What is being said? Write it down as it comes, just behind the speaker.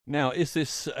Now, is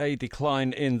this a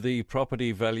decline in the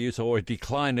property values or a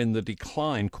decline in the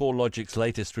decline? CoreLogic's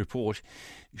latest report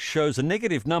shows a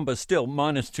negative number still,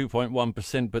 minus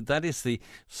 2.1%, but that is the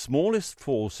smallest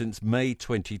fall since May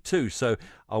 22. So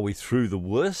are we through the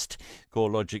worst?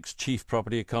 CoreLogic's Chief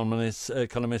Property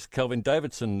Economist Kelvin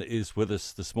Davidson is with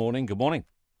us this morning. Good morning.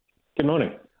 Good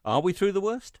morning. Are we through the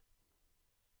worst?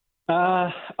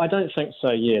 I don't think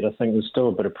so yet. I think there's still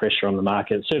a bit of pressure on the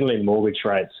market. Certainly mortgage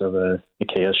rates are the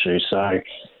key issue. So,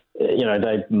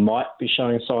 they might be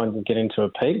showing signs of getting to a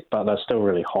peak, but they're still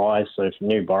really high. So for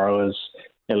new borrowers,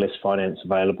 there's less finance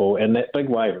available and that big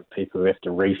wave of people who have to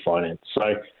refinance.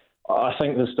 So I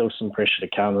think there's still some pressure to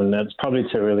come, and it's probably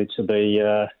too early to be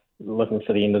looking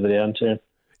for the end of the downturn.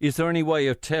 Is there any way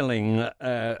of telling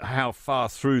how far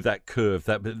through that curve,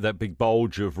 that big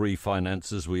bulge of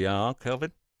refinances we are,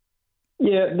 Kelvin?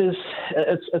 Yeah,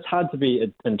 it's hard to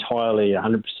be entirely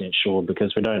 100% sure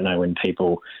because we don't know when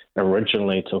people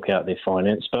originally took out their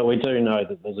finance, but we do know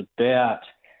that there's about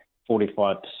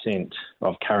 45%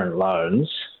 of current loans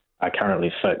are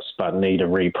currently fixed but need a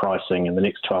repricing in the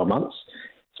next 12 months.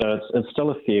 So it's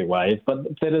still a fair wave, but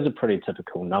that is a pretty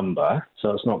typical number, so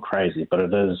it's not crazy, but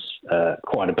it is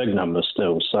quite a big number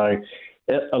still. So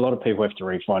a lot of people have to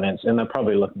refinance, and they're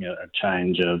probably looking at a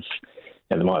change of,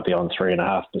 they might be on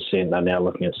 3.5%. They're now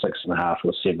looking at 6.5%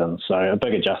 or 7%. So a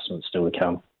big adjustment still to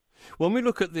come. When we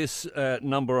look at this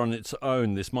number on its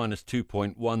own, this minus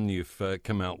 2.1 you've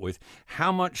come out with,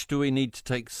 how much do we need to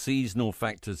take seasonal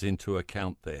factors into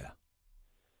account there?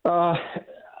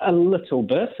 A little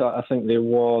bit. I think there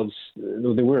were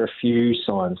a few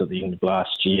signs at the end of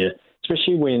last year,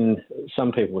 especially when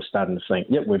some people were starting to think,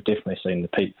 yep, we've definitely seen the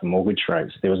peak for mortgage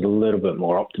rates. There was a little bit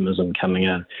more optimism coming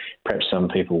in. Perhaps some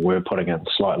people were putting in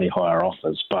slightly higher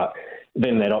offers, but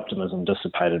then that optimism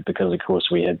dissipated because, of course,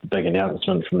 we had the big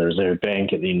announcement from the Reserve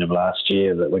Bank at the end of last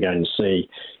year that we're going to see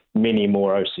many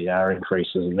more OCR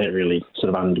increases, and that really sort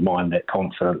of undermined that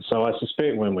confidence. So I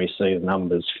suspect when we see the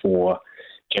numbers for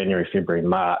January, February,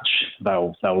 March,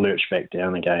 they'll lurch back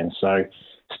down again. So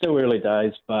still early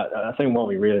days, but I think what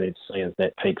we really need to see is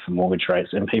that peak for mortgage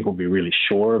rates, and people be really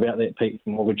sure about that peak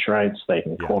for mortgage rates. They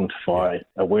can quantify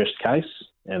a worst case,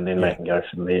 and then they can go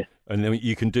from there. And then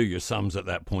you can do your sums at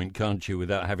that point, can't you,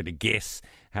 without having to guess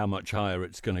how much higher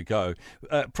it's going to go.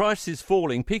 Prices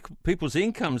falling, people's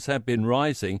incomes have been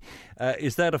rising.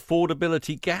 Is that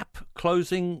affordability gap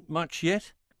closing much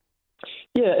yet?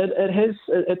 Yeah, it has.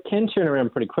 It can turn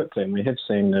around pretty quickly, and we have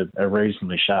seen a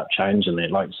reasonably sharp change in that.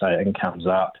 Like you say, income's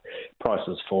up,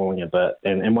 prices falling a bit,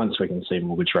 and once we can see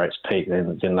mortgage rates peak,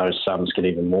 then those sums get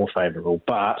even more favourable.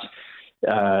 But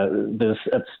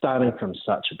it's starting from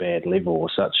such a bad level, or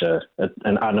such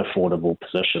an unaffordable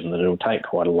position, that it'll take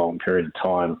quite a long period of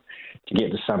time to get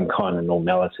to some kind of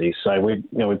normality. So we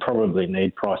probably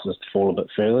need prices to fall a bit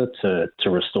further to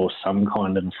restore some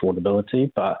kind of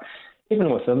affordability, but even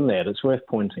within that, it's worth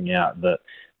pointing out that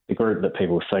the group that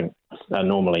people think are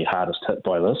normally hardest hit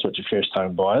by this, which are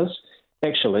first-home buyers,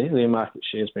 actually their market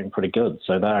share has been pretty good.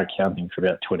 So they're accounting for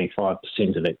about 25%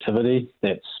 of activity.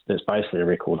 That's basically a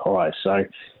record high. So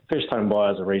first-home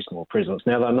buyers are a reasonable presence.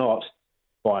 Now, they're not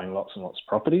buying lots and lots of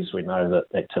properties. We know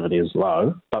that activity is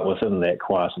low, but within that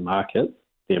quieter market,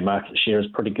 their market share is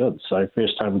pretty good. So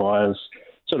first-home buyers,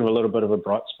 sort of a little bit of a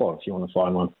bright spot if you want to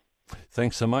find one.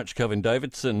 Thanks so much, Kelvin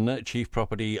Davidson, Chief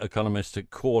Property Economist at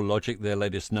CoreLogic. Their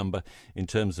latest number in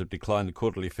terms of decline, the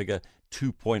quarterly figure,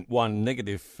 2.1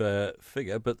 negative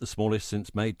figure, but the smallest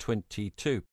since May 22.